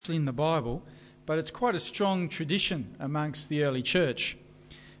in the Bible, but it's quite a strong tradition amongst the early church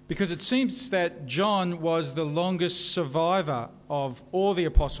because it seems that John was the longest survivor of all the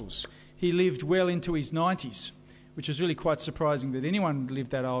apostles. He lived well into his 90s, which is really quite surprising that anyone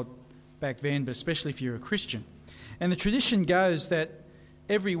lived that old back then, but especially if you're a Christian. And the tradition goes that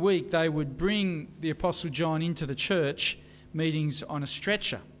every week they would bring the Apostle John into the church meetings on a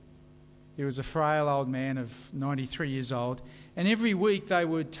stretcher. He was a frail old man of 93 years old, and every week they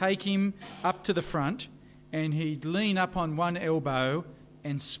would take him up to the front and he'd lean up on one elbow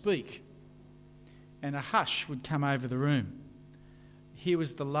and speak. And a hush would come over the room. He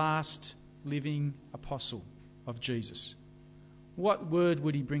was the last living apostle of Jesus. What word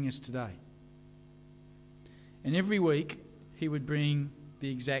would he bring us today? And every week he would bring the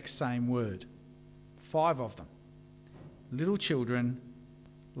exact same word. 5 of them. Little children,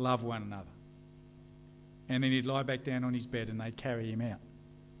 love one another. And then he'd lie back down on his bed and they'd carry him out.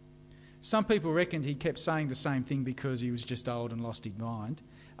 Some people reckoned he kept saying the same thing because he was just old and lost his mind.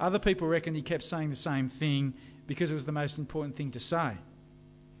 Other people reckoned he kept saying the same thing because it was the most important thing to say.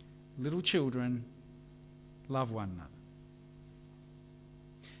 Little children, love one another.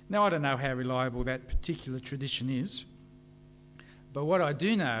 Now, I don't know how reliable that particular tradition is, but what I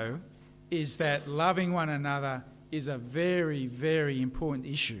do know is that loving one another is a very, very important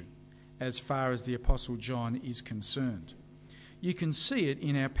issue as far as the Apostle John is concerned. You can see it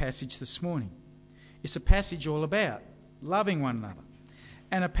in our passage this morning. It's a passage all about loving one another,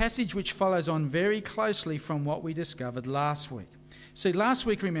 and a passage which follows on very closely from what we discovered last week. See, last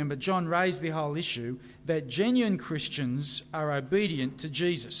week, remember, John raised the whole issue that genuine Christians are obedient to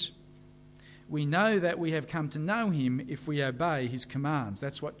Jesus. We know that we have come to know him if we obey his commands.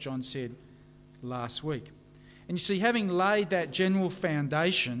 That's what John said last week. And you see, having laid that general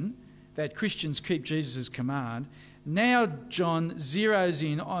foundation that Christians keep Jesus' command, now John zeroes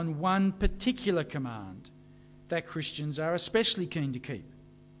in on one particular command that Christians are especially keen to keep.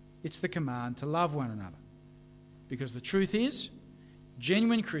 It's the command to love one another. Because the truth is,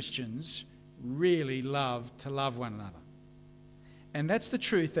 genuine Christians really love to love one another. And that's the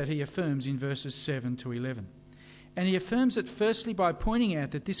truth that he affirms in verses 7 to 11. And he affirms it firstly by pointing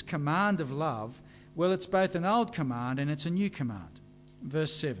out that this command of love, well, it's both an old command and it's a new command.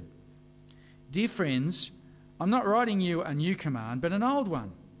 Verse 7. Dear friends, I'm not writing you a new command, but an old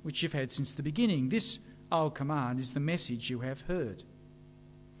one, which you've had since the beginning. This old command is the message you have heard.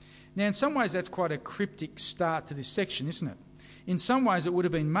 Now, in some ways, that's quite a cryptic start to this section, isn't it? In some ways, it would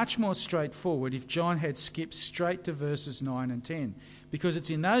have been much more straightforward if John had skipped straight to verses 9 and 10, because it's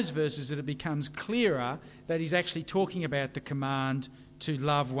in those verses that it becomes clearer that he's actually talking about the command to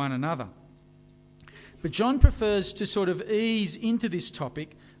love one another. But John prefers to sort of ease into this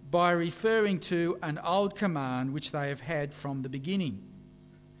topic by referring to an old command which they have had from the beginning.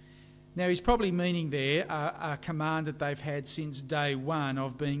 Now, he's probably meaning there a command that they've had since day one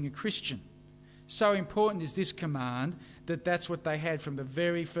of being a Christian. So important is this command that that's what they had from the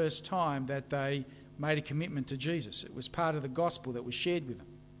very first time that they made a commitment to Jesus. It was part of the gospel that was shared with them.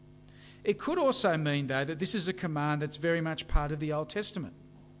 It could also mean, though, that this is a command that's very much part of the Old Testament,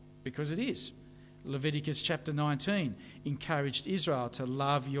 because it is. Leviticus chapter 19 encouraged Israel to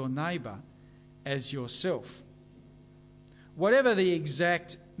love your neighbour as yourself. Whatever the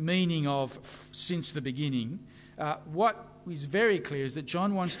exact meaning of since the beginning, what is very clear is that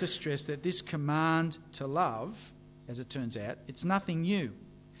John wants to stress that this command to love, as it turns out, it's nothing new.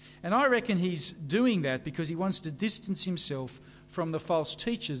 And I reckon he's doing that because he wants to distance himself from the false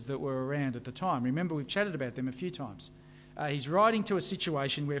teachers that were around at the time. Remember, we've chatted about them a few times. He's writing to a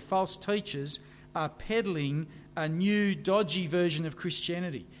situation where false teachers are peddling a new, dodgy version of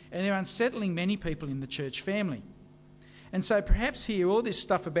Christianity, and they're unsettling many people in the church family. And so perhaps here, all this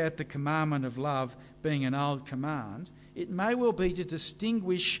stuff about the commandment of love being an old command, it may well be to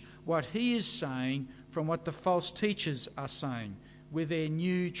distinguish what he is saying from what the false teachers are saying with their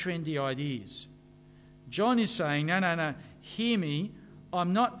new, trendy ideas. John is saying, no, hear me,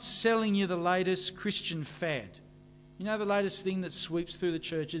 I'm not selling you the latest Christian fad. You know, the latest thing that sweeps through the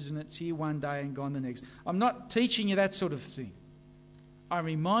churches and it's here one day and gone the next. I'm not teaching you that sort of thing. I'm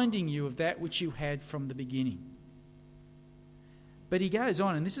reminding you of that which you had from the beginning. But he goes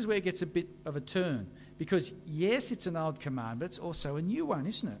on, and this is where it gets a bit of a turn. Because, yes, it's an old command, but it's also a new one,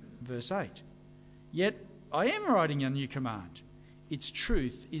 isn't it? Verse 8. Yet I am writing a new command. Its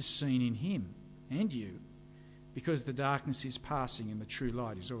truth is seen in him and you, because the darkness is passing and the true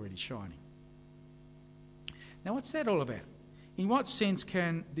light is already shining. Now, what's that all about? In what sense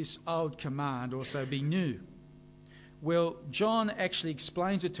can this old command also be new? Well, John actually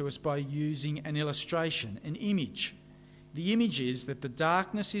explains it to us by using an illustration, an image. The image is that the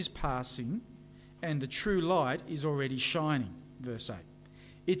darkness is passing and the true light is already shining, verse 8.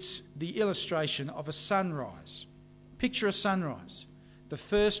 It's the illustration of a sunrise. Picture a sunrise. The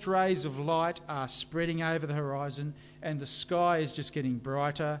first rays of light are spreading over the horizon and the sky is just getting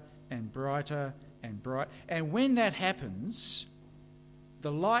brighter and brighter and bright. And when that happens,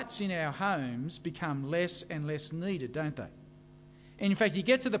 the lights in our homes become less and less needed, don't they? And in fact, you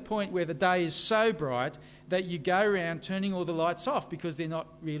get to the point where the day is so bright that you go around turning all the lights off because they're not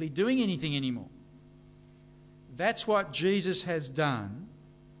really doing anything anymore. That's what Jesus has done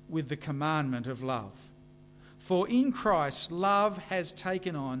with the commandment of love. For in Christ, love has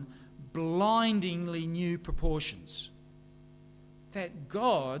taken on blindingly new proportions. That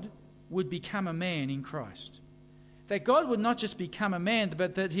God would become a man in Christ. That God would not just become a man,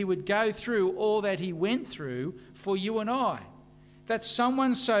 but that he would go through all that he went through for you and I. That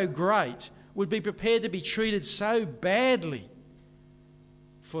someone so great would be prepared to be treated so badly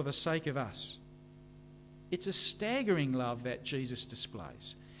for the sake of us. It's a staggering love that Jesus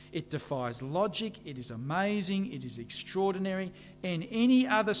displays. It defies logic, it is amazing, it is extraordinary, and any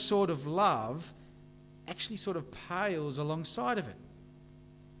other sort of love actually sort of pales alongside of it.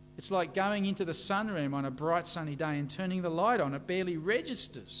 It's like going into the sunroom on a bright sunny day and turning the light on. It barely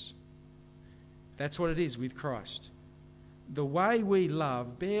registers. That's what it is with Christ. The way we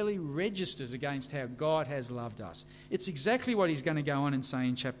love barely registers against how God has loved us. It's exactly what he's going to go on and say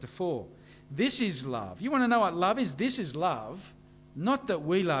in chapter 4. This is love. You want to know what love is? This is love. Not that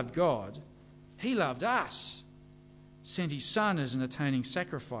we loved God. He loved us. Sent his Son as an atoning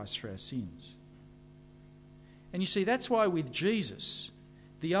sacrifice for our sins. And you see, that's why with Jesus,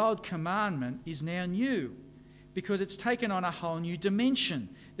 the old commandment is now new. Because it's taken on a whole new dimension.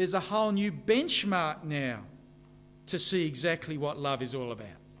 There's a whole new benchmark now to see exactly what love is all about.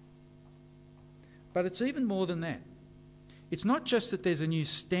 But it's even more than that. It's not just that there's a new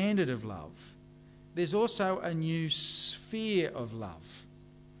standard of love, there's also a new sphere of love,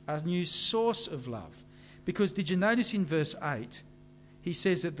 a new source of love. Because did you notice in verse 8, he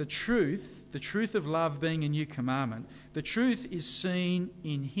says that the truth of love being a new commandment, the truth is seen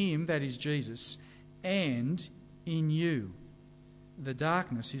in him, that is Jesus, and in you. The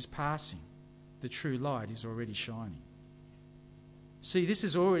darkness is passing. The true light is already shining. See, this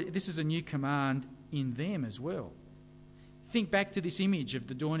is a new command in them as well. Think back to this image of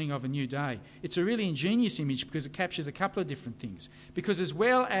the dawning of a new day. It's a really ingenious image because it captures a couple of different things. Because as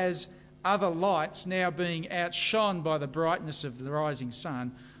well as other lights now being outshone by the brightness of the rising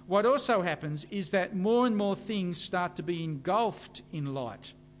sun, what also happens is that more and more things start to be engulfed in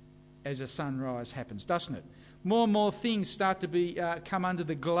light as a sunrise happens, doesn't it? More and more things start to come under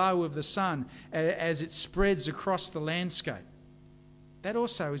the glow of the sun as it spreads across the landscape. That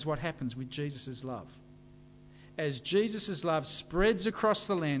also is what happens with Jesus' love. As Jesus' love spreads across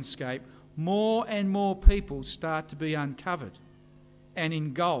the landscape, more and more people start to be uncovered and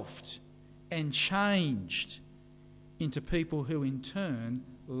engulfed and changed into people who in turn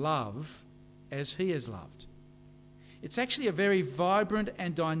love as he has loved. It's actually a very vibrant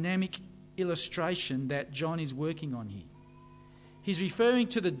and dynamic illustration that John is working on here. He's referring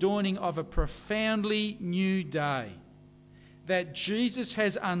to the dawning of a profoundly new day, that Jesus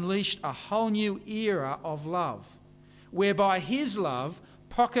has unleashed a whole new era of love, whereby his love,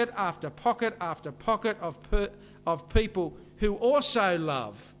 pocket after pocket after pocket of people who also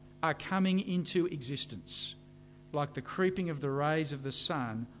love, are coming into existence, like the creeping of the rays of the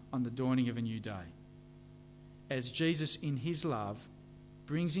sun on the dawning of a new day. As Jesus in his love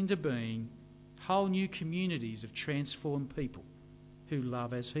brings into being whole new communities of transformed people who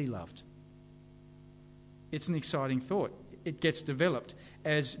love as he loved. It's an exciting thought. It gets developed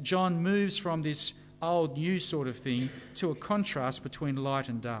as John moves from this old new sort of thing to a contrast between light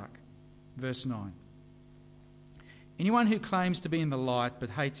and dark. Verse 9. Anyone who claims to be in the light but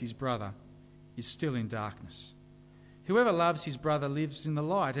hates his brother is still in darkness. Whoever loves his brother lives in the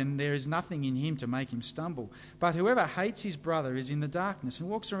light, and there is nothing in him to make him stumble. But whoever hates his brother is in the darkness and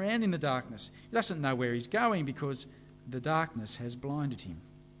walks around in the darkness. He doesn't know where he's going because the darkness has blinded him.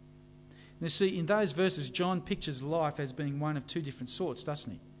 Now see, in those verses, John pictures life as being one of two different sorts,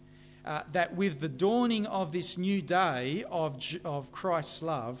 doesn't he? That with the dawning of this new day of Christ's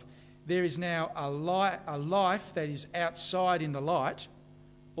love, there is now a life that is outside in the light,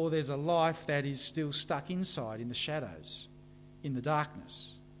 or there's a life that is still stuck inside in the shadows, in the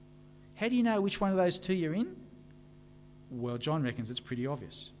darkness. How do you know which one of those two you're in? Well, John reckons it's pretty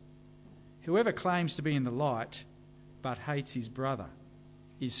obvious. Whoever claims to be in the light but hates his brother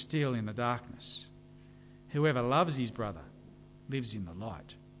is still in the darkness. Whoever loves his brother lives in the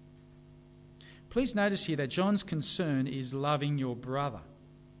light. please notice here that John's concern is loving your brother.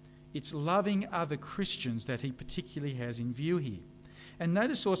 It's loving other Christians that he particularly has in view here. And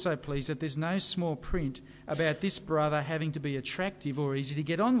notice also, please, that there's no small print about this brother having to be attractive or easy to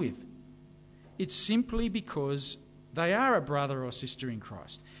get on with. It's simply because they are a brother or sister in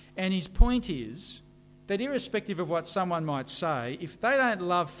Christ. And his point is that irrespective of what someone might say, if they don't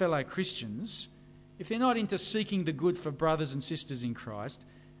love fellow Christians, if they're not into seeking the good for brothers and sisters in Christ,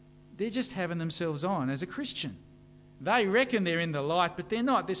 they're just having themselves on as a Christian. They reckon they're in the light, but they're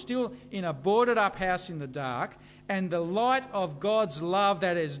not. They're still in a boarded up house in the dark, and the light of God's love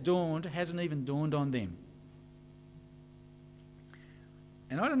that has dawned hasn't even dawned on them.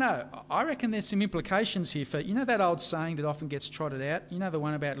 And I don't know, I reckon there's some implications here for, you know that old saying that often gets trotted out? You know the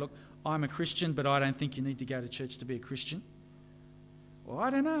one about, look, I'm a Christian, but I don't think you need to go to church to be a Christian? Well, I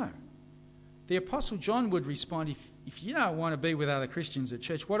don't know. The Apostle John would respond, if you don't want to be with other Christians at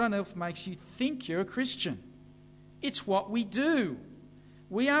church, what on earth makes you think you're a Christian? It's what we do.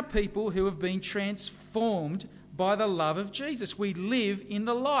 We are people who have been transformed by the love of Jesus. We live in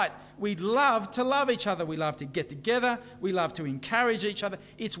the light. We love to love each other. We love to get together. We love to encourage each other.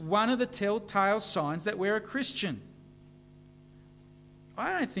 It's one of the telltale signs that we're a Christian.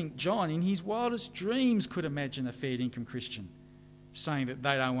 I don't think John, in his wildest dreams, could imagine a fair income Christian saying that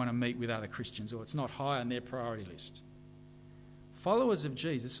they don't want to meet with other Christians or it's not high on their priority list. Followers of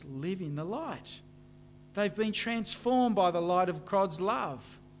Jesus live in the light. They've been transformed by the light of God's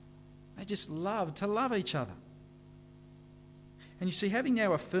love. They just love to love each other. And you see, having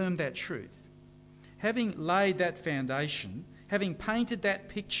now affirmed that truth, having laid that foundation, having painted that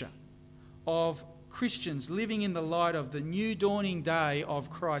picture of Christians living in the light of the new dawning day of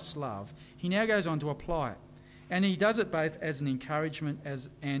Christ's love, he now goes on to apply it. And he does it both as an encouragement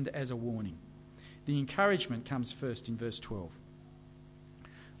and as a warning. The encouragement comes first in verse 12.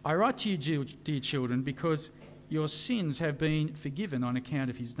 I write to you, dear children, because your sins have been forgiven on account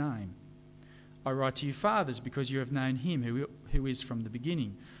of his name. I write to you, fathers, because you have known him who is from the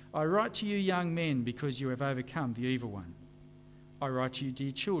beginning. I write to you, young men, because you have overcome the evil one. I write to you,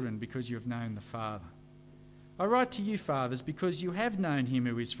 dear children, because you have known the Father. I write to you, fathers, because you have known him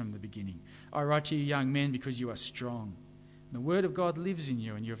who is from the beginning. I write to you, young men, because you are strong. The word of God lives in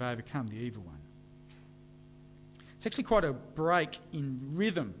you and you have overcome the evil one. It's actually quite a break in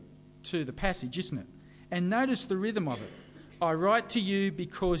rhythm to the passage, isn't it? And notice the rhythm of it. I write to you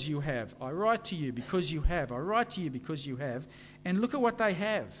because you have. I write to you because you have. I write to you because you have. And look at what they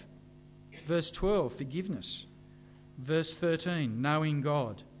have. Verse 12, forgiveness. Verse 13, knowing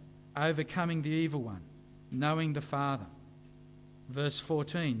God, overcoming the evil one, knowing the Father. Verse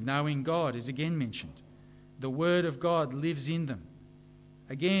 14, knowing God is again mentioned. The word of God lives in them.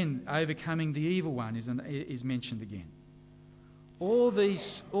 Again, overcoming the evil one is mentioned again. All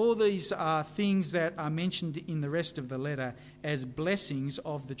these are things that are mentioned in the rest of the letter as blessings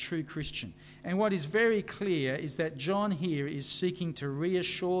of the true Christian. And what is very clear is that John here is seeking to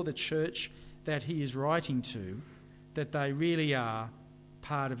reassure the church that he is writing to that they really are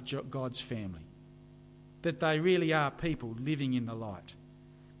part of God's family, that they really are people living in the light.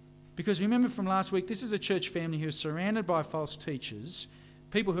 Because remember from last week, this is a church family who is surrounded by false teachers,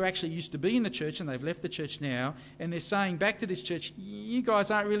 people who actually used to be in the church and they've left the church now, and they're saying back to this church, you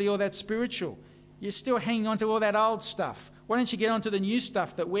guys aren't really all that spiritual. You're still hanging on to all that old stuff. Why don't you get onto the new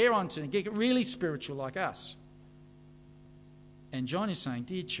stuff that we're onto and get really spiritual like us? And John is saying,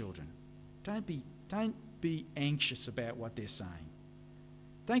 dear children, don't be anxious about what they're saying.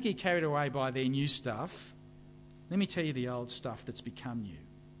 Don't get carried away by their new stuff. Let me tell you the old stuff that's become new.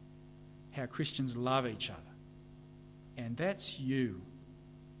 How Christians love each other. And that's you.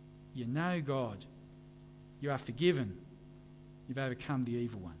 You know God. You are forgiven. You've overcome the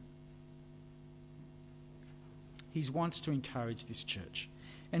evil one. He wants to encourage this church.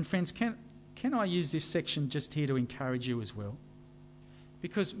 And friends, can I use this section just here to encourage you as well?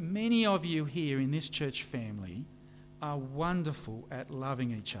 Because many of you here in this church family are wonderful at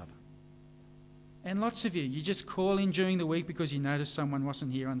loving each other. And lots of you just call in during the week because you noticed someone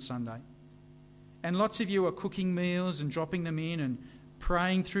wasn't here on Sunday. And lots of you are cooking meals and dropping them in and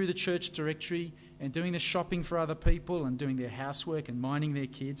praying through the church directory and doing the shopping for other people and doing their housework and minding their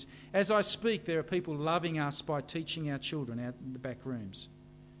kids. As I speak, there are people loving us by teaching our children out in the back rooms.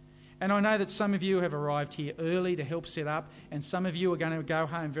 And I know that some of you have arrived here early to help set up, and some of you are going to go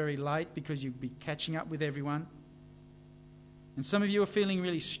home very late because you'll be catching up with everyone. And some of you are feeling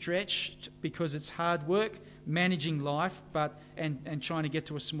really stretched because it's hard work managing life and trying to get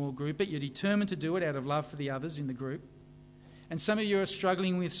to a small group, but you're determined to do it out of love for the others in the group. And some of you are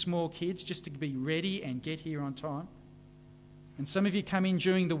struggling with small kids just to be ready and get here on time. And some of you come in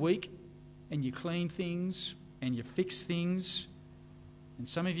during the week and you clean things and you fix things, and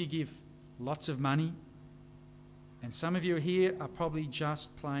some of you give lots of money, and some of you here are probably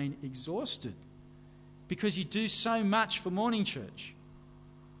just plain exhausted because you do so much for morning church.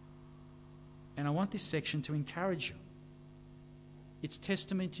 And I want this section to encourage you. It's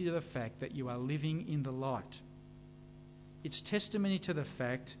testimony to the fact that you are living in the light. It's testimony to the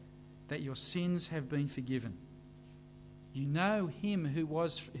fact that your sins have been forgiven. You know him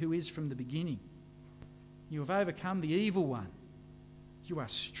who is from the beginning. You have overcome the evil one. You are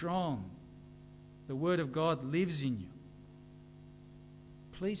strong. The word of God lives in you.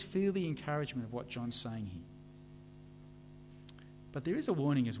 Please feel the encouragement of what John's saying here. But there is a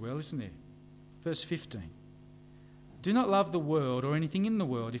warning as well, isn't there? Verse 15. Do not love the world or anything in the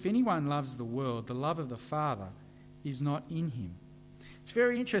world. If anyone loves the world, the love of the Father is not in him. It's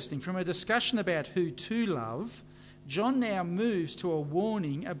very interesting. From a discussion about who to love, John now moves to a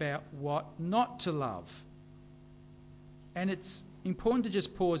warning about what not to love. And it's important to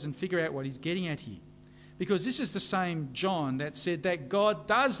just pause and figure out what he's getting at here. Because this is the same John that said that God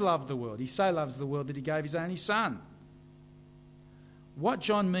does love the world. He so loves the world that he gave his only son. What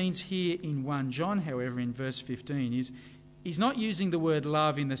John means here in 1 John, however, in verse 15, is he's not using the word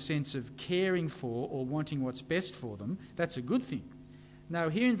love in the sense of caring for or wanting what's best for them. That's a good thing. No,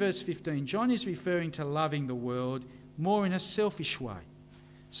 here in verse 15, John is referring to loving the world more in a selfish way,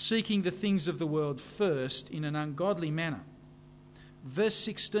 seeking the things of the world first in an ungodly manner. Verse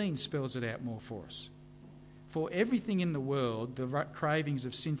 16 spells it out more for us. For everything in the world, the cravings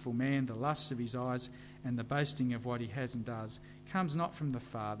of sinful man, the lusts of his eyes, and the boasting of what he has and does, comes not from the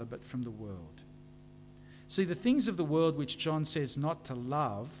Father, but from the world. See, the things of the world which John says not to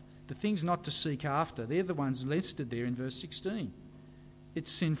love, the things not to seek after, they're the ones listed there in verse 16.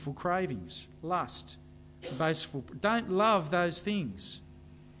 It's sinful cravings, lust, boastful. Don't love those things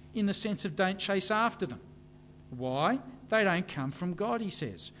in the sense of don't chase after them. Why? They don't come from God, he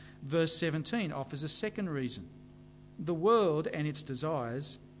says. Verse 17 offers a second reason. The world and its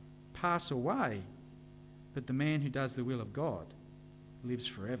desires pass away, but the man who does the will of God lives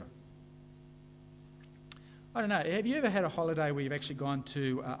forever. I don't know, have you ever had a holiday where you've actually gone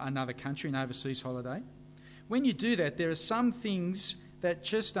to another country, an overseas holiday? When you do that, there are some things that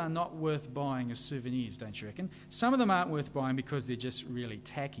just are not worth buying as souvenirs, don't you reckon? Some of them aren't worth buying because they're just really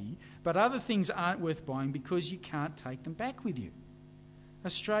tacky, but other things aren't worth buying because you can't take them back with you.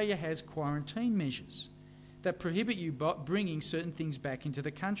 Australia has quarantine measures that prohibit you bringing certain things back into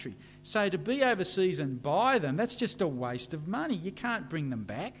the country. So to be overseas and buy them, that's just a waste of money. You can't bring them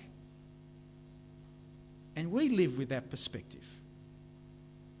back. And we live with that perspective,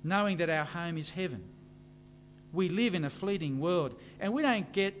 knowing that our home is heaven. We live in a fleeting world, and we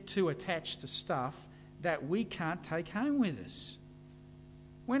don't get too attached to stuff that we can't take home with us.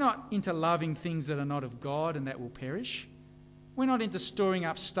 We're not into loving things that are not of God and that will perish. We're not into storing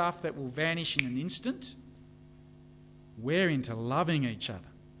up stuff that will vanish in an instant. We're into loving each other.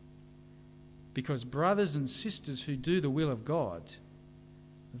 Because brothers and sisters who do the will of God,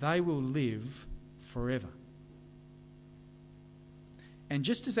 they will live forever. And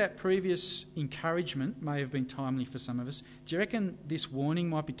just as that previous encouragement may have been timely for some of us, do you reckon this warning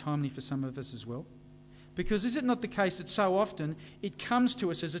might be timely for some of us as well? Because is it not the case that so often it comes to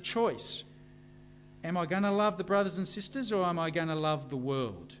us as a choice? Am I going to love the brothers and sisters, or am I going to love the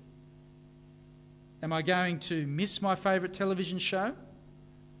world? Am I going to miss my favourite television show?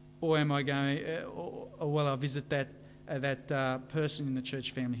 Or am I going, or will I visit that person in the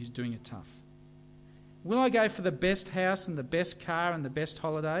church family who's doing it tough? Will I go for the best house and the best car and the best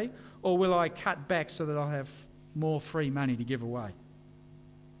holiday, or will I cut back so that I'll have more free money to give away?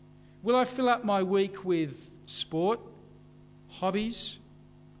 Will I fill up my week with sport, hobbies,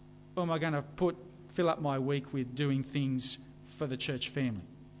 or am I going to fill up my week with doing things for the church family?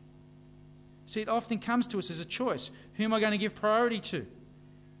 See, it often comes to us as a choice. Who am I going to give priority to?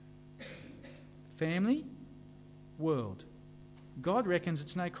 Family? World? God reckons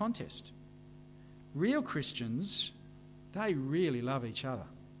it's no contest. Real Christians, they really love each other,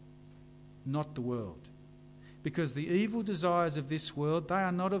 not the world. Because the evil desires of this world, they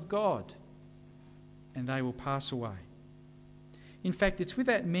are not of God, and they will pass away. In fact, it's with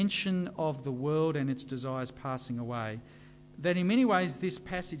that mention of the world and its desires passing away that in many ways this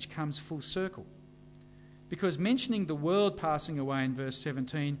passage comes full circle. Because mentioning the world passing away in verse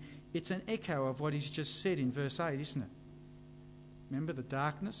 17, it's an echo of what he's just said in verse 8, isn't it? Remember, the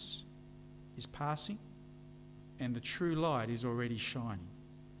darkness is passing and the true light is already shining.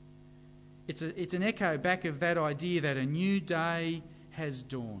 It's an echo back of that idea that a new day has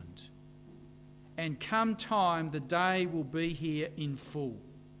dawned. And come time, the day will be here in full.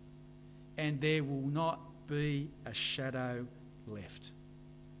 and there will not be a shadow left.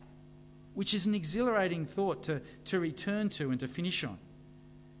 Which is an exhilarating thought to return to and to finish on.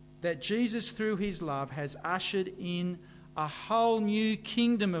 That Jesus, through his love, has ushered in a whole new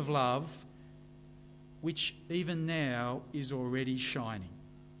kingdom of love, which even now is already shining.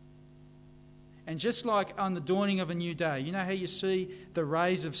 And just like on the dawning of a new day, you know how you see the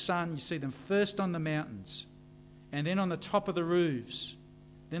rays of sun, you see them first on the mountains, and then on the top of the roofs,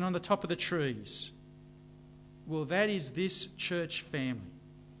 then on the top of the trees. Well, that is this church family.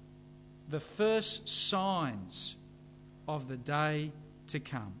 The first signs of the day to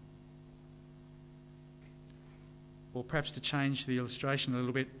come. Or perhaps to change the illustration a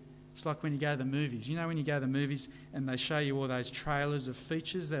little bit, it's like when you go to the movies. You know when you go to the movies and they show you all those trailers of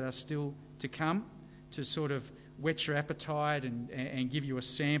features that are still to come to sort of whet your appetite and give you a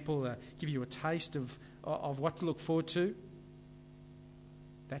sample, give you a taste of what to look forward to?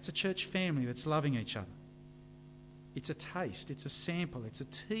 That's a church family that's loving each other. It's a taste, it's a sample, it's a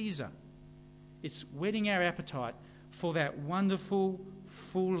teaser. It's whetting our appetite for that wonderful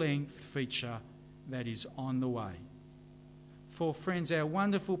full-length feature that is on the way. For friends, our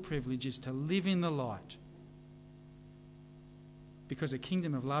wonderful privilege is to live in the light because a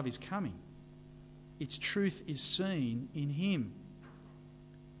kingdom of love is coming. Its truth is seen in him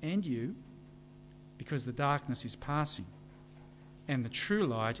and you because the darkness is passing and the true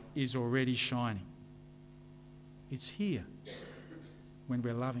light is already shining. It's here when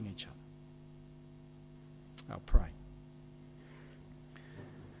we're loving each other. I'll pray.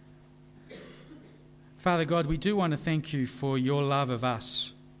 Father God, we do want to thank you for your love of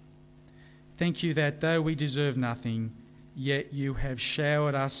us. Thank you that though we deserve nothing, yet you have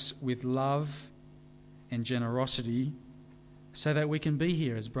showered us with love and generosity so that we can be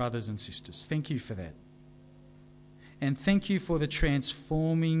here as brothers and sisters. Thank you for that. And thank you for the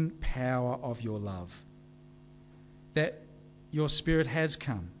transforming power of your love, that your Spirit has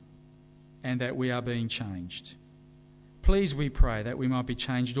come and that we are being changed. Please, we pray that we might be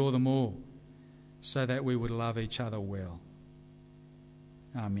changed all the more so that we would love each other well.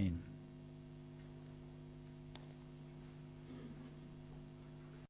 Amen.